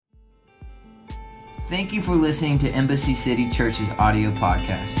Thank you for listening to Embassy City Church's audio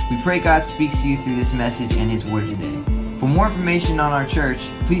podcast. We pray God speaks to you through this message and His Word today. For more information on our church,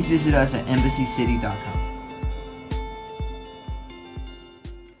 please visit us at embassycity.com.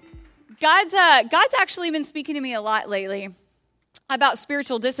 God's actually been speaking to me a lot lately about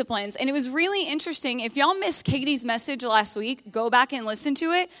spiritual disciplines, and it was really interesting. If y'all missed Katie's message last week, go back and listen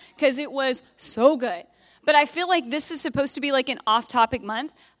to it because it was so good. But I feel like this is supposed to be like an off-topic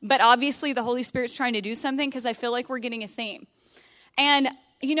month, but obviously the Holy Spirit's trying to do something because I feel like we're getting a theme. And,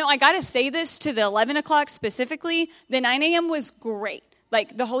 you know, I got to say this to the 11 o'clock specifically. The 9 a.m. was great.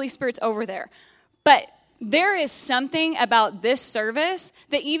 Like, the Holy Spirit's over there. But there is something about this service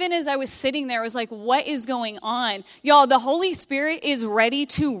that even as I was sitting there, I was like, what is going on? Y'all, the Holy Spirit is ready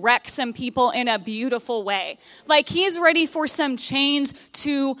to wreck some people in a beautiful way. Like, He is ready for some chains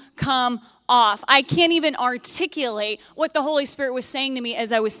to come off. I can't even articulate what the Holy Spirit was saying to me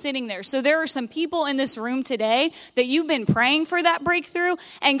as I was sitting there. So there are some people in this room today that you've been praying for that breakthrough,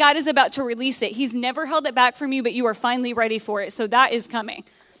 and God is about to release it. He's never held it back from you, but you are finally ready for it. So that is coming.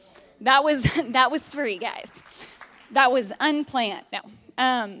 That was free, guys. That was unplanned.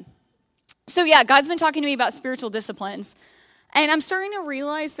 No. So yeah, God's been talking to me about spiritual disciplines, and I'm starting to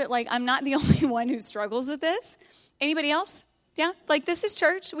realize that like I'm not the only one who struggles with this. Anybody else? Yeah, like this is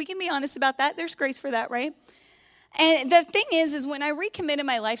church. We can be honest about that. There's grace for that, right? And the thing is when I recommitted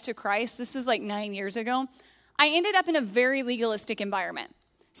my life to Christ, this was like 9 years ago, I ended up in a very legalistic environment.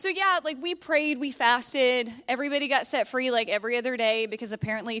 So yeah, like we prayed, we fasted, everybody got set free like every other day because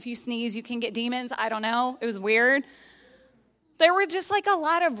apparently if you sneeze, you can get demons. I don't know. It was weird. There were just like a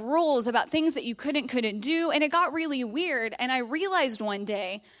lot of rules about things that you couldn't do, and it got really weird. And I realized one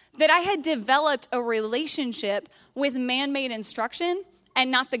day that I had developed a relationship with man-made instruction and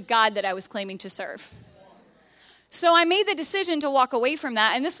not the God that I was claiming to serve. So I made the decision to walk away from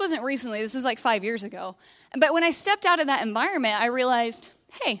that, and this wasn't recently, this was like 5 years ago. But when I stepped out of that environment, I realized,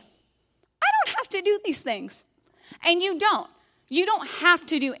 hey, I don't have to do these things. And you don't. You don't have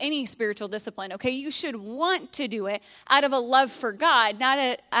to do any spiritual discipline, okay? You should want to do it out of a love for God,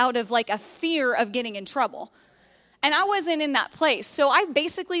 not out of like a fear of getting in trouble. And I wasn't in that place. So I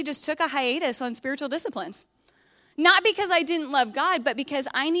basically just took a hiatus on spiritual disciplines. Not because I didn't love God, but because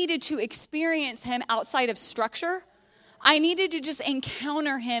I needed to experience Him outside of structure. I needed to just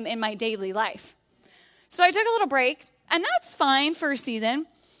encounter Him in my daily life. So I took a little break, and that's fine for a season.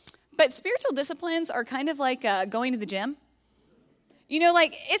 But spiritual disciplines are kind of like going to the gym. You know,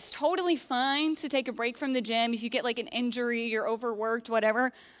 like, it's totally fine to take a break from the gym if you get, like, an injury, you're overworked,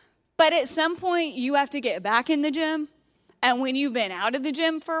 whatever. But at some point, you have to get back in the gym. And when you've been out of the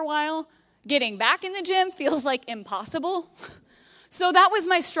gym for a while, getting back in the gym feels, like, impossible. So that was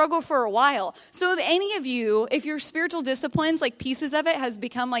my struggle for a while. So if any of you, if your spiritual disciplines, like, pieces of it has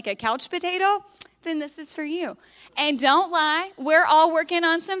become, like, a couch potato, then this is for you. And don't lie, we're all working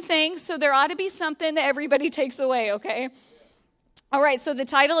on some things, so there ought to be something that everybody takes away, okay? All right, so the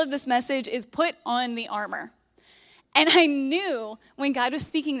title of this message is Put on the Armor. And I knew when God was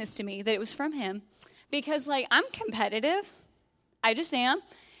speaking this to me that it was from Him because, like, I'm competitive. I just am.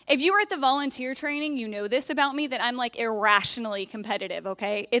 If you were at the volunteer training, you know this about me, that I'm, like, irrationally competitive,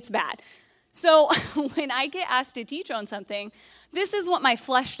 okay? It's bad. So when I get asked to teach on something, this is what my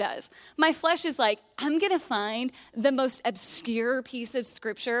flesh does. My flesh is like, I'm going to find the most obscure piece of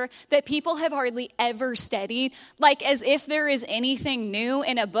scripture that people have hardly ever studied, like as if there is anything new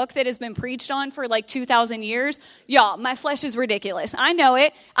in a book that has been preached on for like 2,000 years. Y'all, my flesh is ridiculous. I know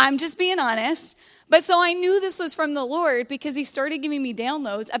it. I'm just being honest. But so I knew this was from the Lord because He started giving me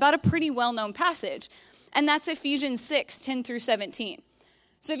downloads about a pretty well-known passage. And that's Ephesians 6:10-17.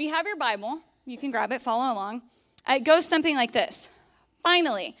 So if you have your Bible, you can grab it, follow along. It goes something like this.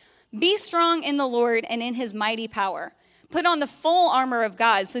 Finally, be strong in the Lord and in His mighty power. Put on the full armor of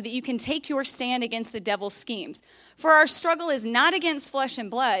God so that you can take your stand against the devil's schemes. For our struggle is not against flesh and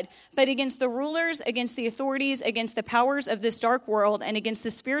blood, but against the rulers, against the authorities, against the powers of this dark world, and against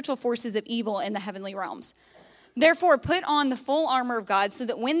the spiritual forces of evil in the heavenly realms. Therefore, put on the full armor of God so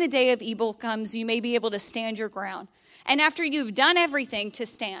that when the day of evil comes, you may be able to stand your ground. And after you've done everything, to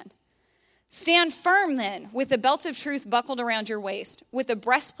stand. Stand firm then, with the belt of truth buckled around your waist, with the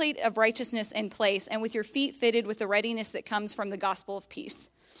breastplate of righteousness in place, and with your feet fitted with the readiness that comes from the gospel of peace.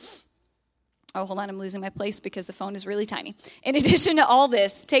 Oh, hold on, I'm losing my place because the phone is really tiny. In addition to all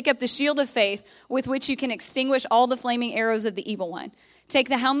this, take up the shield of faith with which you can extinguish all the flaming arrows of the evil one. Take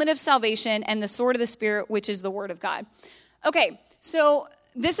the helmet of salvation and the sword of the Spirit, which is the word of God. Okay, so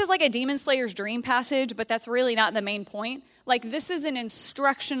this is like a demon slayer's dream passage, but that's really not the main point. Like, this is an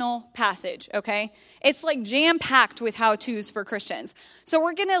instructional passage, okay? It's like jam-packed with how-tos for Christians. So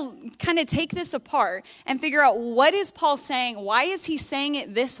we're going to kind of take this apart and figure out, what is Paul saying? Why is he saying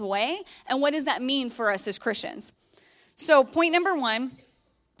it this way? And what does that mean for us as Christians? So point number 1,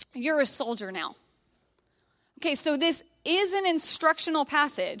 you're a soldier now. Okay, so this is an instructional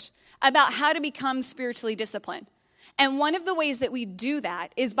passage about how to become spiritually disciplined. And one of the ways that we do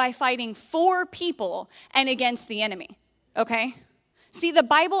that is by fighting for people and against the enemy. Okay? See, the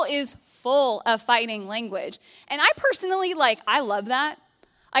Bible is full of fighting language. And I personally, I love that.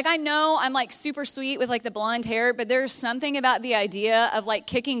 I know I'm super sweet with the blonde hair, but there's something about the idea of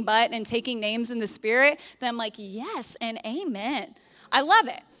kicking butt and taking names in the spirit that I'm yes and amen. I love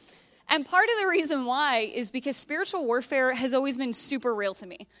it. And part of the reason why is because spiritual warfare has always been super real to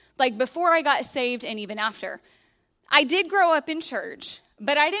me. Before I got saved and even after. I did grow up in church,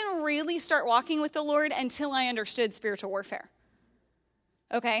 but I didn't really start walking with the Lord until I understood spiritual warfare.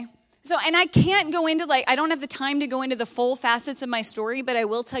 Okay? So, and I can't go into I don't have the time to go into the full facets of my story, but I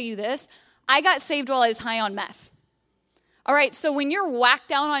will tell you this. I got saved while I was high on meth. All right, so when you're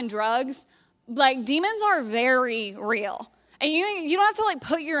whacked out on drugs, demons are very real. And you don't have to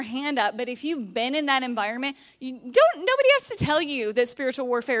put your hand up, but if you've been in that environment, nobody has to tell you that spiritual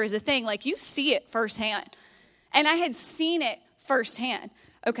warfare is a thing. You see it firsthand. And I had seen it firsthand,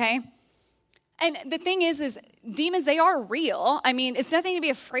 okay? And the thing is demons, they are real. I mean, it's nothing to be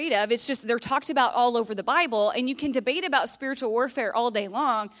afraid of. It's just they're talked about all over the Bible, and you can debate about spiritual warfare all day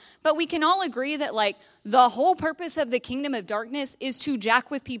long, but we can all agree that, the whole purpose of the kingdom of darkness is to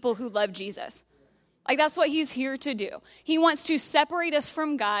jack with people who love Jesus. That's what he's here to do. He wants to separate us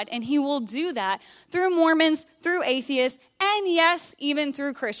from God, and he will do that through Mormons, through atheists, and yes, even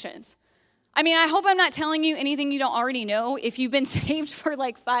through Christians. I mean, I hope I'm not telling you anything you don't already know. If you've been saved for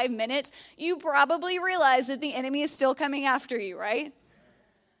 5 minutes, you probably realize that the enemy is still coming after you, right?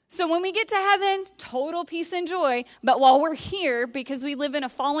 So when we get to heaven, total peace and joy. But while we're here, because we live in a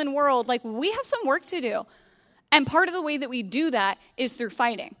fallen world, we have some work to do. And part of the way that we do that is through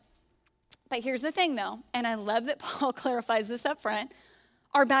fighting. But here's the thing, though, and I love that Paul clarifies this up front.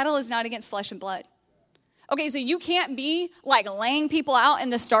 Our battle is not against flesh and blood. Okay, so you can't be laying people out in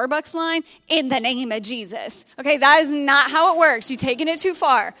the Starbucks line in the name of Jesus. Okay, that is not how it works. You're taking it too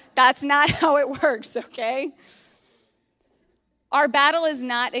far. That's not how it works, okay? Our battle is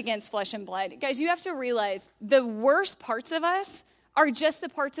not against flesh and blood. Guys, you have to realize the worst parts of us are just the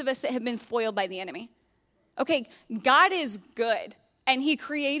parts of us that have been spoiled by the enemy. Okay, God is good, and he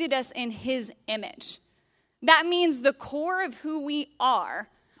created us in his image. That means the core of who we are,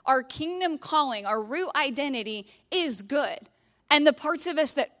 our kingdom calling, our root identity is good. And the parts of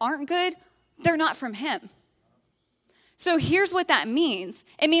us that aren't good, they're not from him. So here's what that means.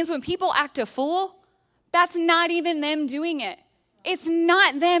 It means when people act a fool, that's not even them doing it. It's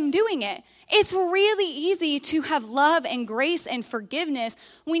not them doing it. It's really easy to have love and grace and forgiveness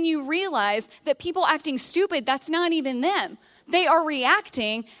when you realize that people acting stupid, that's not even them. They are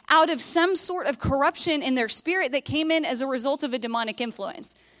reacting out of some sort of corruption in their spirit that came in as a result of a demonic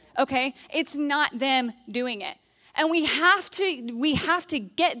influence. Okay? It's not them doing it. And we have to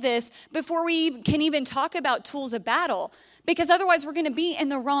get this before we can even talk about tools of battle, because otherwise we're going to be in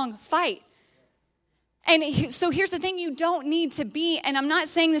the wrong fight. And so here's the thing, you don't need to be, and I'm not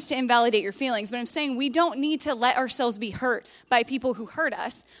saying this to invalidate your feelings, but I'm saying we don't need to let ourselves be hurt by people who hurt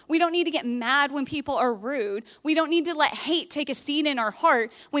us. We don't need to get mad when people are rude. We don't need to let hate take a seat in our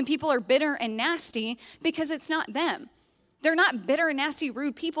heart when people are bitter and nasty, because it's not them. They're not bitter and nasty,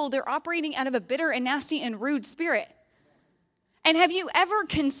 rude people. They're operating out of a bitter and nasty and rude spirit. And have you ever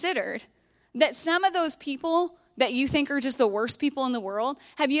considered that some of those people that you think are just the worst people in the world,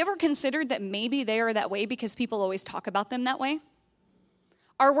 have you ever considered that maybe they are that way because people always talk about them that way?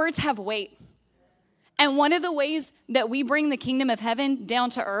 Our words have weight. And one of the ways that we bring the kingdom of heaven down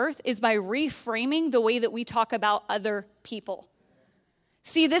to earth is by reframing the way that we talk about other people.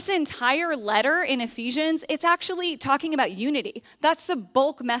 See, this entire letter in Ephesians, it's actually talking about unity. That's the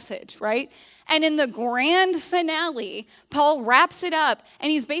bulk message, right? And in the grand finale, Paul wraps it up,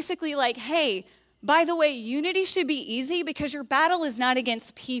 and he's basically like, hey, by the way, unity should be easy because your battle is not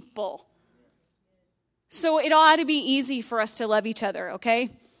against people. So it ought to be easy for us to love each other, okay?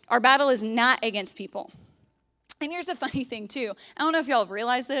 Our battle is not against people. And here's the funny thing, too. I don't know if y'all have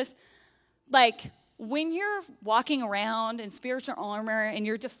realized this. When you're walking around in spiritual armor and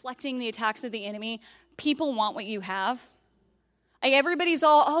you're deflecting the attacks of the enemy, people want what you have. Everybody's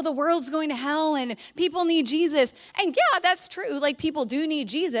all, the world's going to hell and people need Jesus. And yeah, that's true. People do need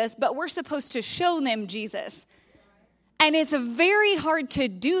Jesus, but we're supposed to show them Jesus. And it's very hard to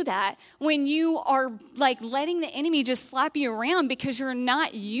do that when you are like letting the enemy just slap you around because you're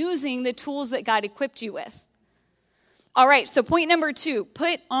not using the tools that God equipped you with. All right, so point number 2,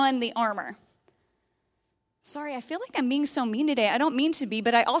 put on the armor. Sorry, I feel like I'm being so mean today. I don't mean to be,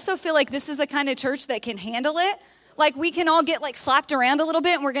 but I also feel like this is the kind of church that can handle it. Like we can all get like slapped around a little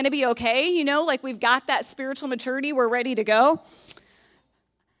bit and we're going to be okay, you know, like we've got that spiritual maturity, we're ready to go.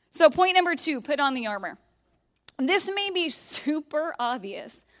 So point number 2, put on the armor. This may be super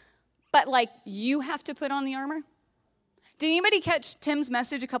obvious, but like you have to put on the armor. Did anybody catch Tim's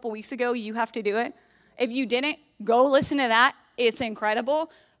message a couple weeks ago? You have to do it. If you didn't, go listen to that. It's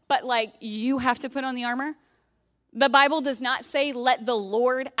incredible. But like you have to put on the armor. The Bible does not say let the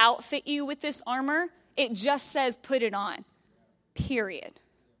Lord outfit you with this armor. It just says put it on. Period.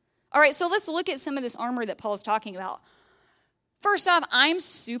 All right, so let's look at some of this armor that Paul's talking about. First off, I'm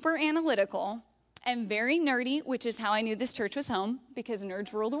super analytical and very nerdy, which is how I knew this church was home, because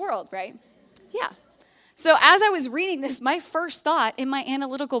nerds rule the world, right? Yeah. So as I was reading this, my first thought in my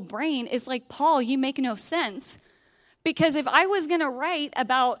analytical brain is like, Paul, you make no sense. Because if I was going to write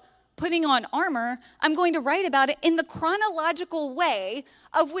about putting on armor, I'm going to write about it in the chronological way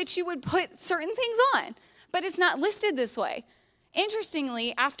of which you would put certain things on. But it's not listed this way.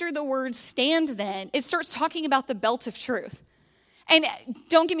 Interestingly, after the word stand then, it starts talking about the belt of truth. And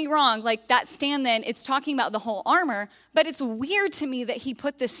don't get me wrong, like that stand then, it's talking about the whole armor, but it's weird to me that he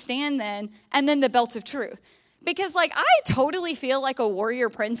put the stand then and then the belt of truth. Because like I totally feel like a warrior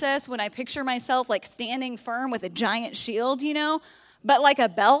princess when I picture myself like standing firm with a giant shield, you know, but like a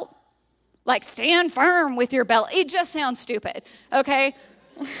belt, like stand firm with your belt. It just sounds stupid, okay?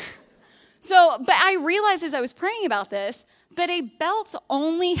 But I realized as I was praying about this that a belt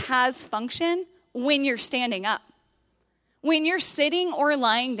only has function when you're standing up. When you're sitting or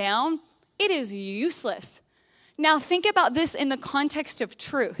lying down, it is useless. Now think about this in the context of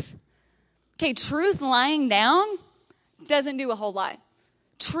truth. Okay, truth lying down doesn't do a whole lot.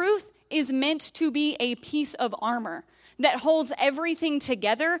 Truth is meant to be a piece of armor that holds everything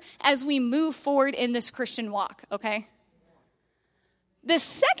together as we move forward in this Christian walk, okay? The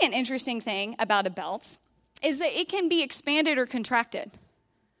second interesting thing about a belt is that it can be expanded or contracted.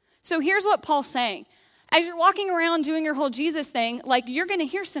 So here's what Paul's saying. As you're walking around doing your whole Jesus thing, like you're going to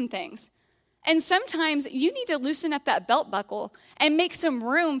hear some things. And sometimes you need to loosen up that belt buckle and make some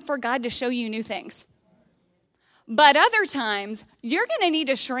room for God to show you new things. But other times, you're going to need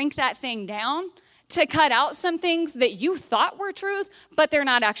to shrink that thing down to cut out some things that you thought were truth, but they're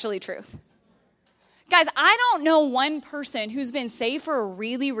not actually truth. Guys, I don't know one person who's been saved for a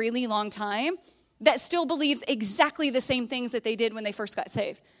really, really long time that still believes exactly the same things that they did when they first got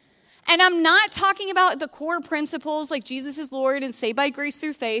saved. And I'm not talking about the core principles like Jesus is Lord and saved by grace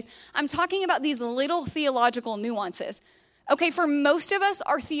through faith. I'm talking about these little theological nuances. Okay, for most of us,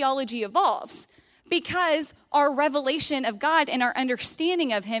 our theology evolves because our revelation of God and our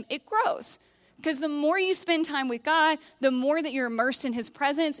understanding of him, it grows. Because the more you spend time with God, the more that you're immersed in his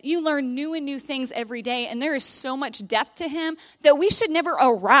presence, you learn new and new things every day. And there is so much depth to him that we should never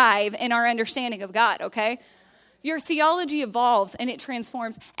arrive in our understanding of God, okay? Your theology evolves and it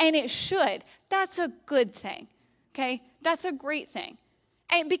transforms, and it should. That's a good thing, okay? That's a great thing.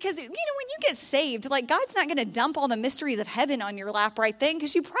 And because, you know, when you get saved, like God's not going to dump all the mysteries of heaven on your lap right then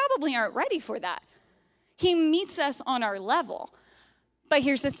because you probably aren't ready for that. He meets us on our level. But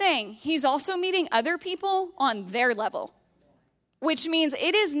here's the thing. He's also meeting other people on their level, which means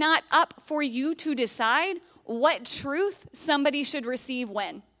it is not up for you to decide what truth somebody should receive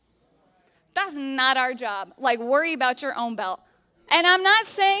when. That's not our job. Like, worry about your own belt. And I'm not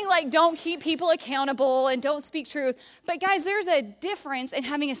saying, like, don't keep people accountable and don't speak truth. But, guys, there's a difference in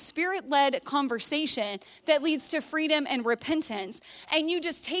having a spirit-led conversation that leads to freedom and repentance, and you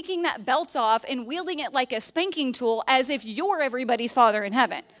just taking that belt off and wielding it like a spanking tool as if you're everybody's father in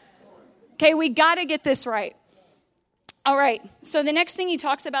heaven. Okay, we got to get this right. All right, so the next thing he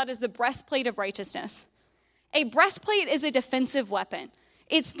talks about is the breastplate of righteousness. A breastplate is a defensive weapon.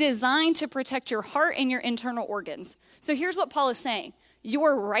 It's designed to protect your heart and your internal organs. So here's what Paul is saying.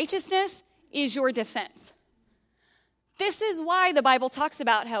 Your righteousness is your defense. This is why the Bible talks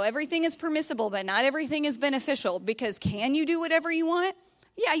about how everything is permissible, but not everything is beneficial. Because can you do whatever you want?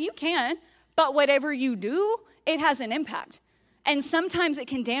 Yeah, you can. But whatever you do, it has an impact. And sometimes it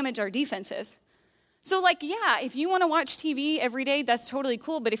can damage our defenses. So like, yeah, if you want to watch TV every day, that's totally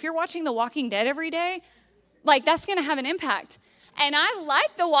cool. But if you're watching The Walking Dead every day, like that's going to have an impact. And I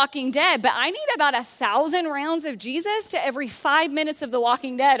like The Walking Dead, but I need about 1,000 rounds of Jesus to every 5 minutes of The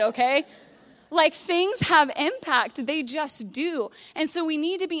Walking Dead, okay? Like, things have impact. They just do. And so we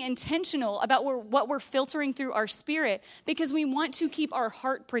need to be intentional about what we're filtering through our spirit because we want to keep our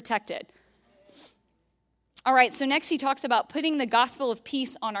heart protected. All right, so next he talks about putting the gospel of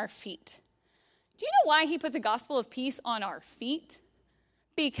peace on our feet. Do you know why he put the gospel of peace on our feet?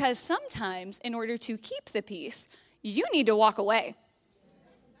 Because sometimes in order to keep the peace, you need to walk away.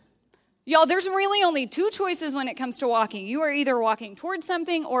 Y'all, there's really only two choices when it comes to walking. You are either walking towards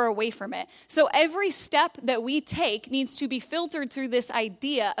something or away from it. So every step that we take needs to be filtered through this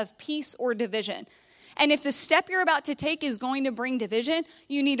idea of peace or division. And if the step you're about to take is going to bring division,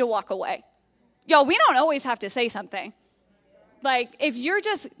 you need to walk away. Y'all, we don't always have to say something. Like, if you're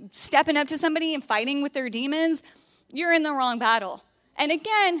just stepping up to somebody and fighting with their demons, you're in the wrong battle. And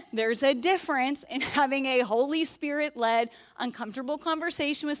again, there's a difference in having a Holy Spirit-led, uncomfortable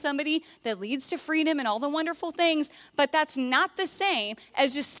conversation with somebody that leads to freedom and all the wonderful things, but that's not the same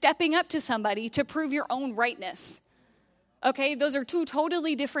as just stepping up to somebody to prove your own rightness. Okay, those are two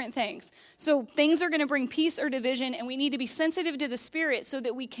totally different things. So things are going to bring peace or division, and we need to be sensitive to the Spirit so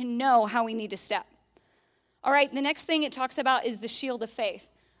that we can know how we need to step. All right, the next thing it talks about is the shield of faith.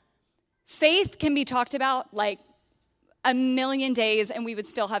 Faith can be talked about like a million days and we would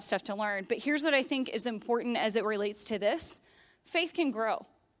still have stuff to learn. But here's what I think is important as it relates to this. Faith can grow.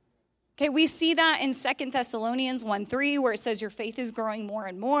 Okay, we see that in 2 Thessalonians 1:3 where it says your faith is growing more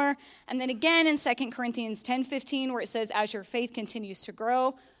and more. And then again in 2 Corinthians 10:15 where it says as your faith continues to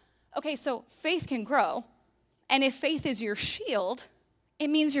grow. Okay, so faith can grow. And if faith is your shield, it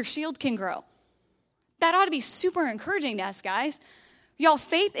means your shield can grow. That ought to be super encouraging to us, guys. Y'all,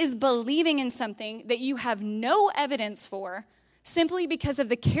 faith is believing in something that you have no evidence for simply because of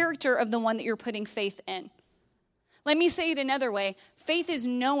the character of the one that you're putting faith in. Let me say it another way. Faith is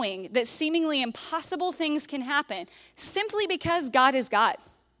knowing that seemingly impossible things can happen simply because God is God.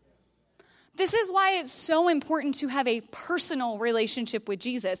 This is why it's so important to have a personal relationship with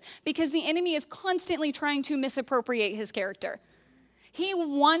Jesus, because the enemy is constantly trying to misappropriate his character. He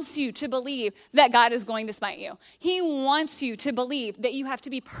wants you to believe that God is going to smite you. He wants you to believe that you have to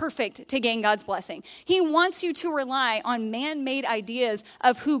be perfect to gain God's blessing. He wants you to rely on man-made ideas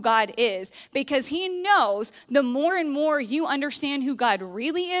of who God is, because he knows the more and more you understand who God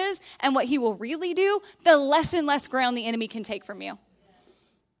really is and what he will really do, the less and less ground the enemy can take from you.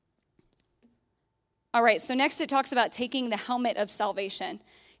 All right, so next it talks about taking the helmet of salvation.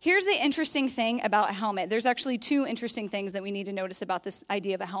 Here's the interesting thing about a helmet. There's actually two interesting things that we need to notice about this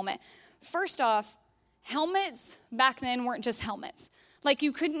idea of a helmet. First off, helmets back then weren't just helmets. Like,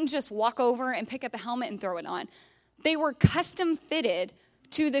 you couldn't just walk over and pick up a helmet and throw it on. They were custom fitted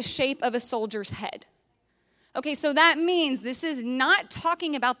to the shape of a soldier's head. Okay, so that means this is not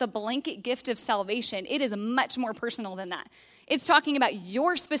talking about the blanket gift of salvation. It is much more personal than that. It's talking about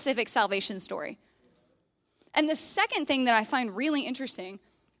your specific salvation story. And the second thing that I find really interesting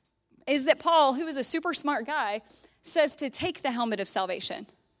is that Paul, who is a super smart guy, says to take the helmet of salvation.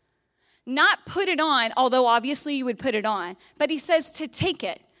 Not put it on, although obviously you would put it on, but he says to take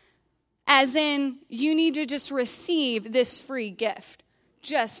it, as in you need to just receive this free gift.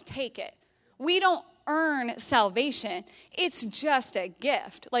 Just take it. We don't earn salvation. It's just a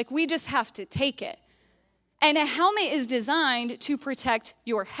gift. Like, we just have to take it. And a helmet is designed to protect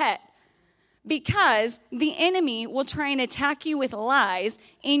your head, because the enemy will try and attack you with lies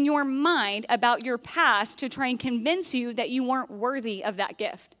in your mind about your past to try and convince you that you weren't worthy of that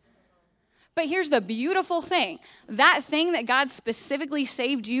gift. But here's the beautiful thing. That thing that God specifically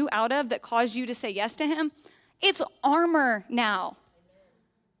saved you out of that caused you to say yes to him, it's armor now.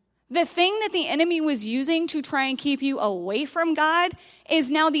 The thing that the enemy was using to try and keep you away from God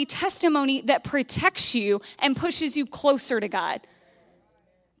is now the testimony that protects you and pushes you closer to God.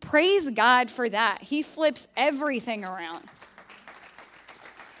 Praise God for that. He flips everything around.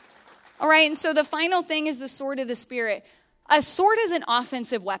 All right, and so the final thing is the sword of the Spirit. A sword is an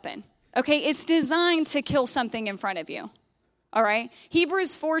offensive weapon, okay? It's designed to kill something in front of you, all right?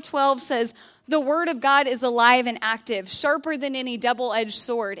 Hebrews 4:12 says, the word of God is alive and active, sharper than any double-edged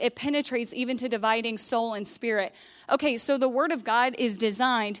sword. It penetrates even to dividing soul and spirit. Okay, so the word of God is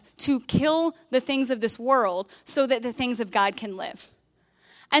designed to kill the things of this world so that the things of God can live.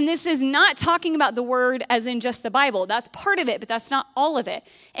 And this is not talking about the word as in just the Bible. That's part of it, but that's not all of it.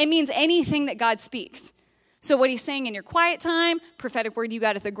 It means anything that God speaks. So what he's saying in your quiet time, prophetic word you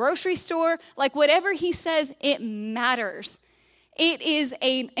got at the grocery store, like whatever he says, it matters. It is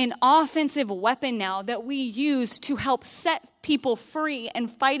an offensive weapon now that we use to help set people free and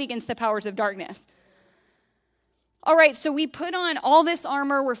fight against the powers of darkness. All right, so we put on all this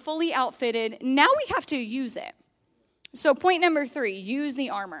armor. We're fully outfitted. Now we have to use it. So point number 3, use the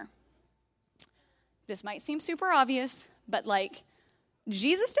armor. this might seem super obvious, but like,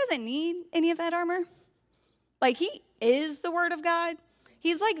 Jesus doesn't need any of that armor. Like, he is the Word of God.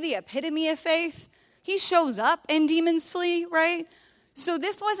 He's like the epitome of faith. He shows up and demons flee, right? So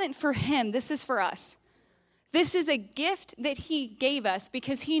this wasn't for him. This is for us. This is a gift that he gave us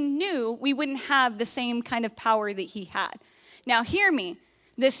because he knew we wouldn't have the same kind of power that he had. Now, hear me.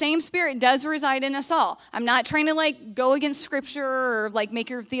 The same Spirit does reside in us all. I'm not trying to like go against Scripture or like make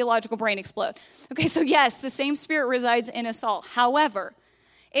your theological brain explode. Okay, so yes, the same Spirit resides in us all. However,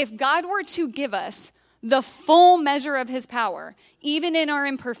 if God were to give us the full measure of his power, even in our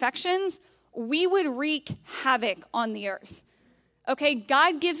imperfections, we would wreak havoc on the earth. Okay,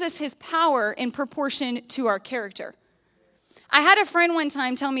 God gives us his power in proportion to our character. I had a friend one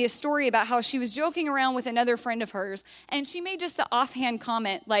time tell me a story about how she was joking around with another friend of hers, and she made just the offhand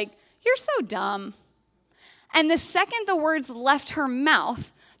comment like, "You're so dumb." And the second the words left her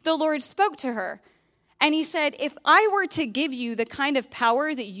mouth, the Lord spoke to her. And he said, "If I were to give you the kind of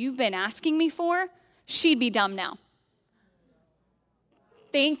power that you've been asking me for, she'd be dumb now."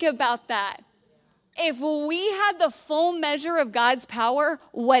 Think about that. If we had the full measure of God's power,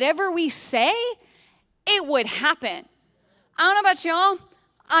 whatever we say, it would happen. I don't know about y'all.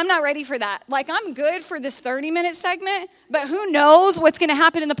 I'm not ready for that. Like, I'm good for this 30-minute segment, but who knows what's going to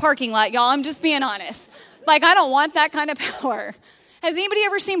happen in the parking lot, y'all? I'm just being honest. Like, I don't want that kind of power. Has anybody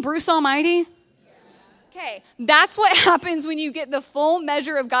ever seen Bruce Almighty? Okay, that's what happens when you get the full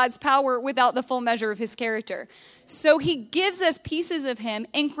measure of God's power without the full measure of his character. So he gives us pieces of him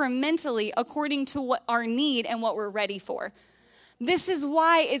incrementally according to what our need and what we're ready for. This is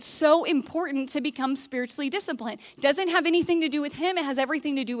why it's so important to become spiritually disciplined. It doesn't have anything to do with him, it has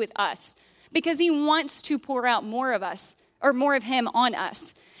everything to do with us. Because he wants to pour out more of us, or more of him on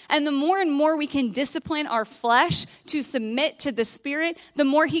us. And the more and more we can discipline our flesh to submit to the Spirit, the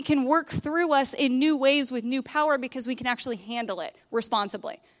more he can work through us in new ways with new power because we can actually handle it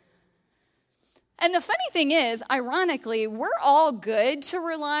responsibly. And the funny thing is, ironically, we're all good to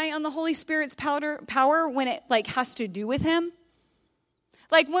rely on the Holy Spirit's power when it like has to do with him.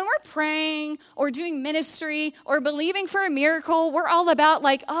 Like when we're praying or doing ministry or believing for a miracle, we're all about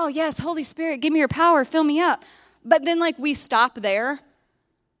like, oh yes, Holy Spirit, give me your power, fill me up. But then like we stop there.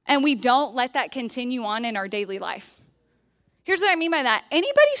 And we don't let that continue on in our daily life. Here's what I mean by that.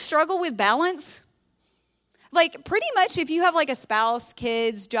 Anybody struggle with balance? Like pretty much if you have like a spouse,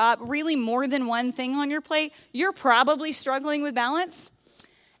 kids, job, really more than one thing on your plate, you're probably struggling with balance.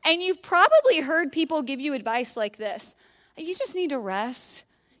 And you've probably heard people give you advice like this. You just need to rest.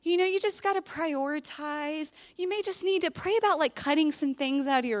 You know, you just got to prioritize. You may just need to pray about like cutting some things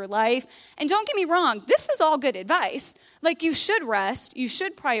out of your life. And don't get me wrong, this is all good advice. Like you should rest, you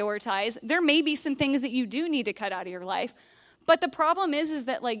should prioritize. There may be some things that you do need to cut out of your life. But the problem is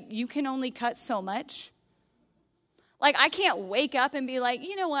that like you can only cut so much. Like I can't wake up and be like,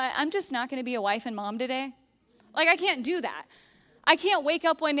 you know what, I'm just not going to be a wife and mom today. Like I can't do that. I can't wake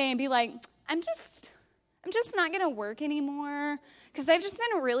up one day and be like, I'm just not going to work anymore because I've just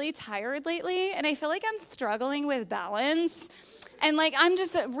been really tired lately and I feel like I'm struggling with balance and like I'm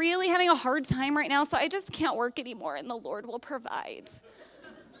just really having a hard time right now, so I just can't work anymore and the Lord will provide.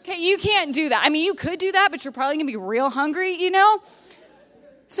 Okay, you can't do that. I mean, you could do that, but you're probably going to be real hungry, you know?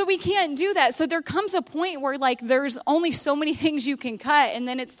 So we can't do that. So there comes a point where like there's only so many things you can cut, and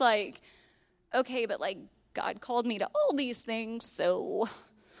then it's like, okay, but like God called me to all these things, so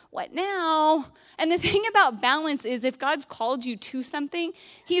what now? And the thing about balance is if God's called you to something,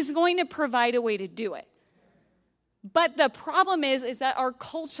 he's going to provide a way to do it. But the problem is that our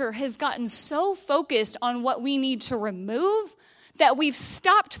culture has gotten so focused on what we need to remove that we've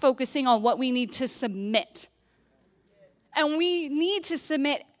stopped focusing on what we need to submit. And we need to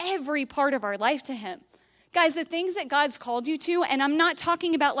submit every part of our life to him. Guys, the things that God's called you to, and I'm not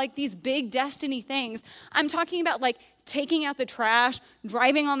talking about like these big destiny things. I'm talking about like taking out the trash,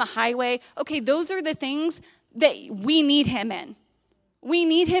 driving on the highway. Okay, those are the things that we need him in. We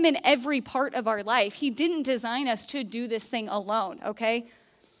need him in every part of our life. He didn't design us to do this thing alone, okay?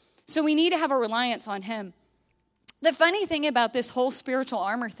 So we need to have a reliance on him. The funny thing about this whole spiritual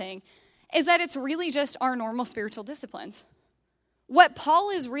armor thing is that it's really just our normal spiritual disciplines. What Paul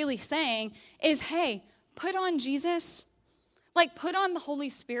is really saying is, hey, put on Jesus, like put on the Holy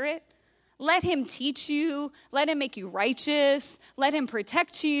Spirit. Let him teach you, let him make you righteous, let him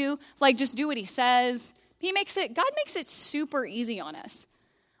protect you, like just do what he says. God makes it super easy on us.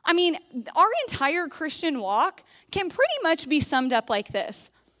 I mean, our entire Christian walk can pretty much be summed up like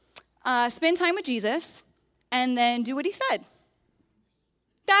this. Spend time with Jesus and then do what he said.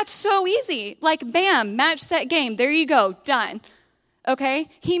 That's so easy. Like, bam, match, set, game. There you go, done. Okay?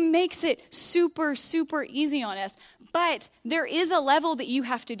 He makes it super, super easy on us. But there is a level that you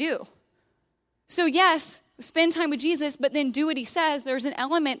have to do. So yes, spend time with Jesus, but then do what he says. There's an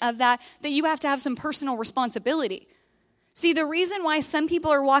element of that you have to have some personal responsibility. See, the reason why some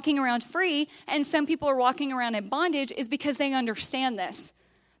people are walking around free and some people are walking around in bondage is because they understand this.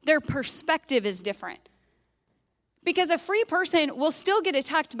 Their perspective is different. Because a free person will still get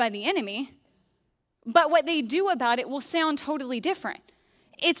attacked by the enemy, but what they do about it will sound totally different.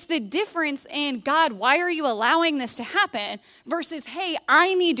 It's the difference in, God, why are you allowing this to happen? Versus, hey,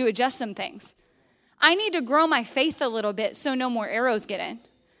 I need to adjust some things. I need to grow my faith a little bit so no more arrows get in.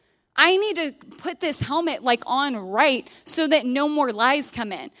 I need to put this helmet on right so that no more lies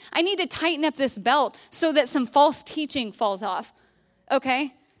come in. I need to tighten up this belt so that some false teaching falls off.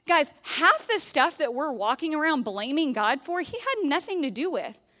 Okay? Guys, half the stuff that we're walking around blaming God for, he had nothing to do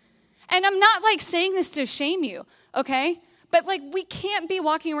with. And I'm not saying this to shame you, okay? But we can't be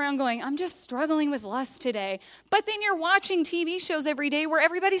walking around going, I'm just struggling with lust today. But then you're watching TV shows every day where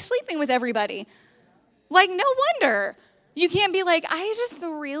everybody's sleeping with everybody. No wonder. You can't be I just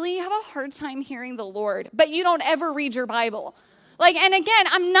really have a hard time hearing the Lord, but you don't ever read your Bible. And again,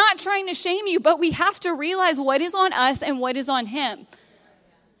 I'm not trying to shame you, but we have to realize what is on us and what is on him.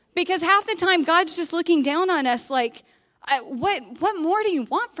 Because half the time, God's just looking down on us what more do you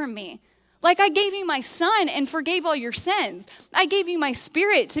want from me? I gave you my son and forgave all your sins. I gave you my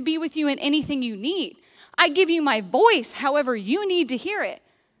spirit to be with you in anything you need. I give you my voice however you need to hear it.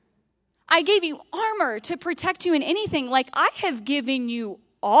 I gave you armor to protect you in anything. I have given you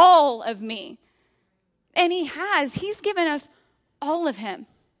all of me. And he's given us all of him.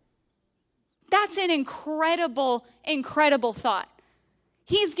 That's an incredible, incredible thought.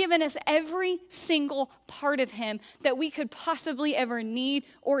 He's given us every single part of him that we could possibly ever need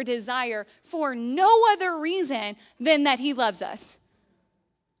or desire for no other reason than that he loves us.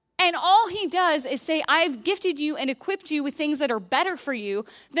 And all he does is say, I've gifted you and equipped you with things that are better for you,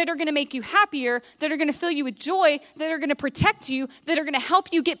 that are going to make you happier, that are going to fill you with joy, that are going to protect you, that are going to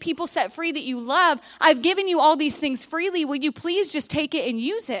help you get people set free that you love. I've given you all these things freely. Will you please just take it and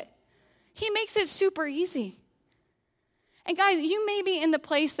use it? He makes it super easy. And guys, you may be in the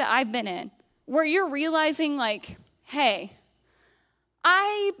place that I've been in, where you're realizing hey,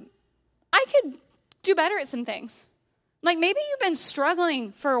 I could do better at some things. Maybe you've been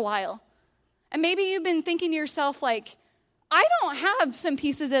struggling for a while. And maybe you've been thinking to yourself I don't have some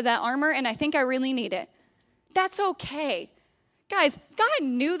pieces of that armor and I think I really need it. That's okay. Guys, God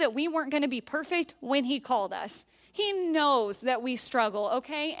knew that we weren't going to be perfect when he called us. He knows that we struggle,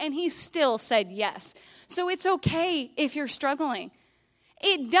 okay? And he still said yes. So it's okay if you're struggling.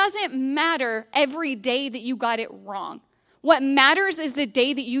 It doesn't matter every day that you got it wrong. What matters is the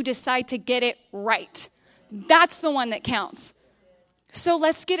day that you decide to get it right. That's the one that counts. So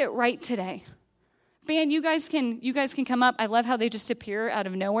let's get it right today. Band, you guys can come up. I love how they just appear out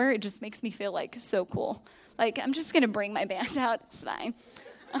of nowhere. It just makes me feel so cool. I'm just going to bring my band out. It's fine.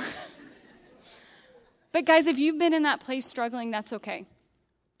 But guys, if you've been in that place struggling, that's okay.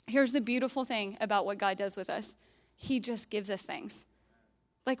 Here's the beautiful thing about what God does with us. He just gives us things.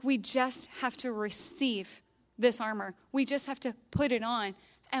 We just have to receive this armor. We just have to put it on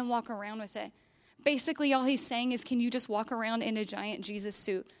and walk around with it. Basically, all he's saying is, can you just walk around in a giant Jesus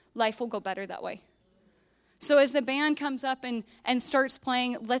suit? Life will go better that way. So as the band comes up and starts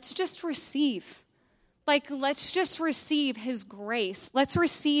playing, let's just receive. Let's just receive his grace. Let's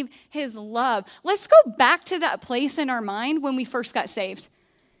receive his love. Let's go back to that place in our mind when we first got saved.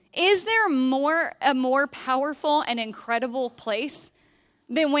 Is there a more powerful and incredible place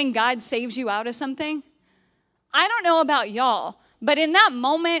than when God saves you out of something? I don't know about y'all, but in that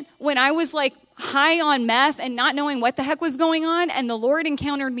moment when I was high on meth and not knowing what the heck was going on, and the Lord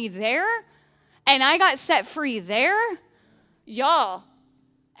encountered me there, and I got set free there, y'all,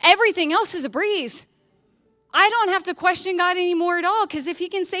 everything else is a breeze. I don't have to question God anymore at all, because if he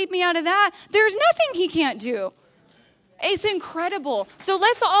can save me out of that, there's nothing he can't do. It's incredible. So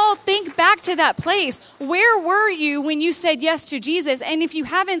let's all think back to that place. Where were you when you said yes to Jesus? And if you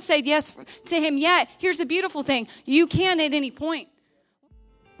haven't said yes to him yet, here's the beautiful thing. You can at any point.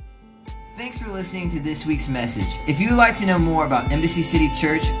 Thanks for listening to this week's message. If you would like to know more about Embassy City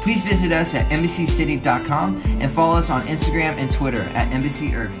Church, please visit us at embassycity.com and follow us on Instagram and Twitter at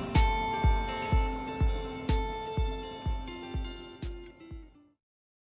Embassy Irving.